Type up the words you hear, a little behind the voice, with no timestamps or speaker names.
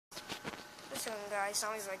doing, guys?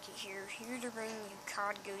 Zombies like you here to bring you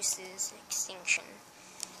COD Ghosts Extinction.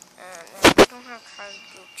 Now, if you don't have COD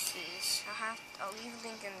Ghosts, I'll leave a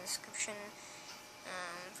link in the description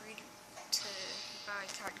for you to buy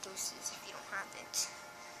COD Ghosts if you don't have it.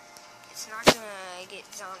 It's not gonna get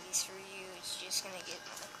zombies for you, it's just gonna get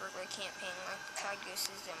like a regular campaign like the COD Ghosts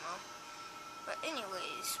demo. But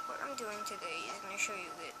anyways, what I'm doing today is gonna show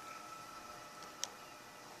you it.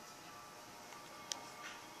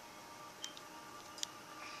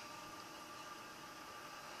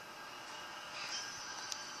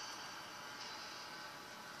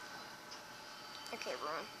 Okay,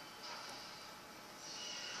 everyone.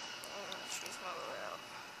 Choose my route.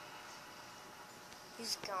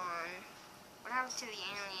 He's gone. What happened to the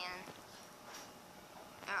alien?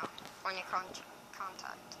 Oh, find your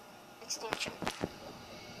contact. Extinction.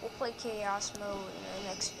 We'll play Chaos mode in the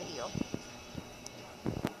next video.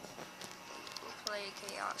 We'll play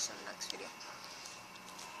Chaos in the next video.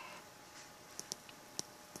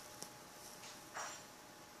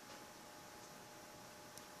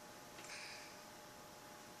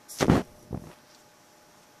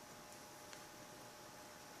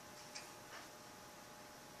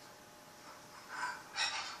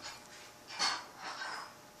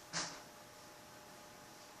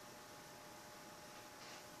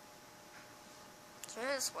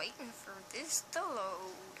 Just waiting for this to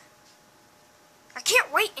load. I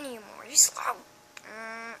can't wait anymore. You're slow.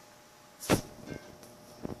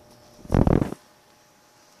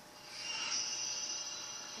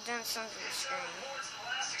 Then something to the screen. The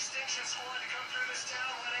last extinction squad to come through this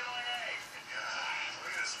town went MIA.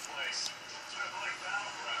 Look at this place. It's been a bloody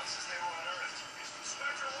battleground since they were unearthed.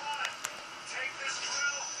 Spectre 1, take this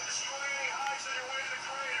drill and destroy any hives on your way to the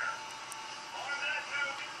crater. Arm that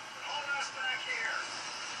nuke and hold us back here.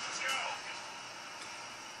 Let's go.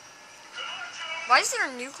 Good luck, gentlemen. Why is there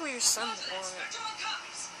a nuclear symbol on it?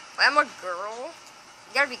 I'm a girl?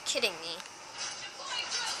 You gotta be kidding me.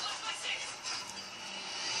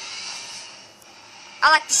 I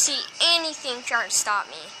like to see anything trying to stop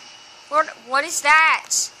me. What is that?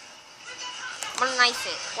 I'm gonna knife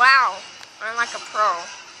it. Wow. I'm like a pro.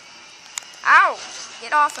 Ow!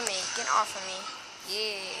 Get off of me. Get off of me.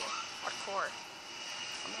 Yeah. Hardcore.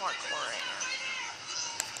 I'm hardcore right now.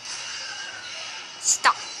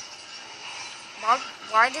 Stop.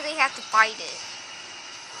 Why do they have to bite it?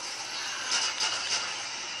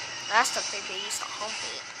 Last time they used to hump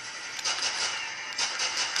it.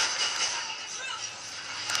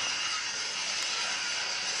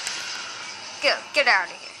 Get out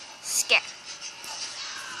of here. Scat.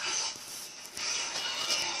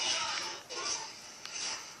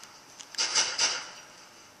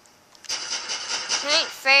 It ain't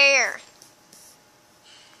fair.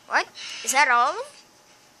 What? Is that all of them?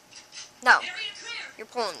 No. You're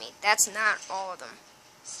pulling me. That's not all of them.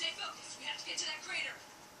 Stay focused. We have to get to that crater.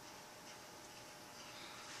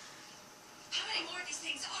 How many more of these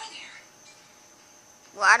things are there?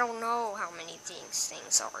 Well, I don't know how many these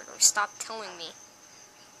things are. Stop telling me.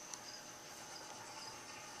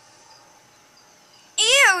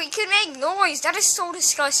 Ew, he could make noise. That is so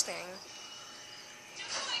disgusting.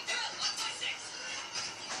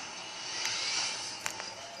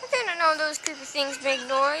 I didn't know those creepy things make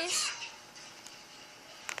noise.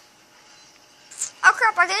 Oh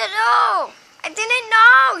crap, I didn't know. I didn't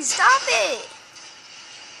know. Stop it.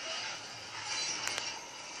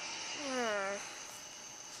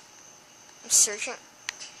 I'm searching.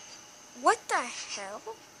 What the hell?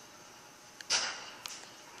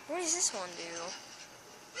 What does this one do?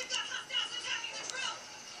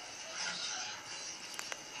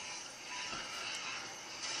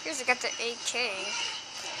 Here's I got the AK.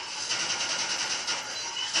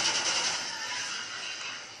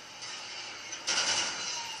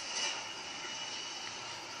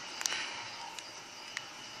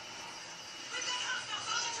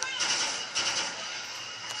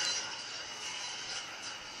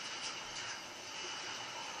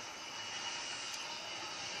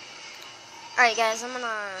 Alright guys, I'm gonna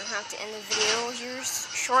have to end the video here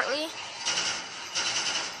shortly.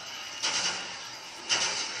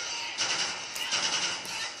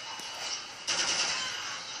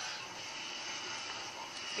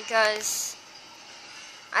 Because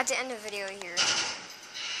I had to end the video here.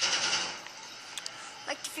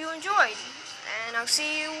 Like if you enjoyed. And I'll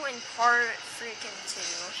see you in part freaking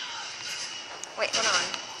 2. Wait, hold on.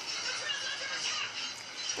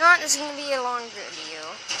 You know what, this is gonna be a long video.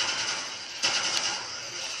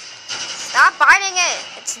 Stop biting it.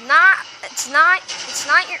 It's not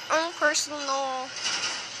your own personal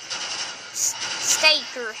steak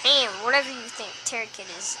or ham, whatever you think Terra Kid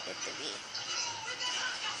is it to be.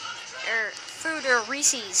 food or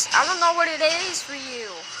Reese's. I don't know what it is for you.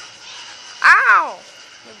 Ow!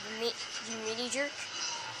 You mini jerk.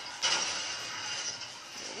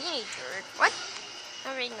 Mini jerk. What?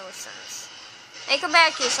 That made no sense. Hey, come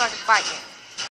back here so I can fight you.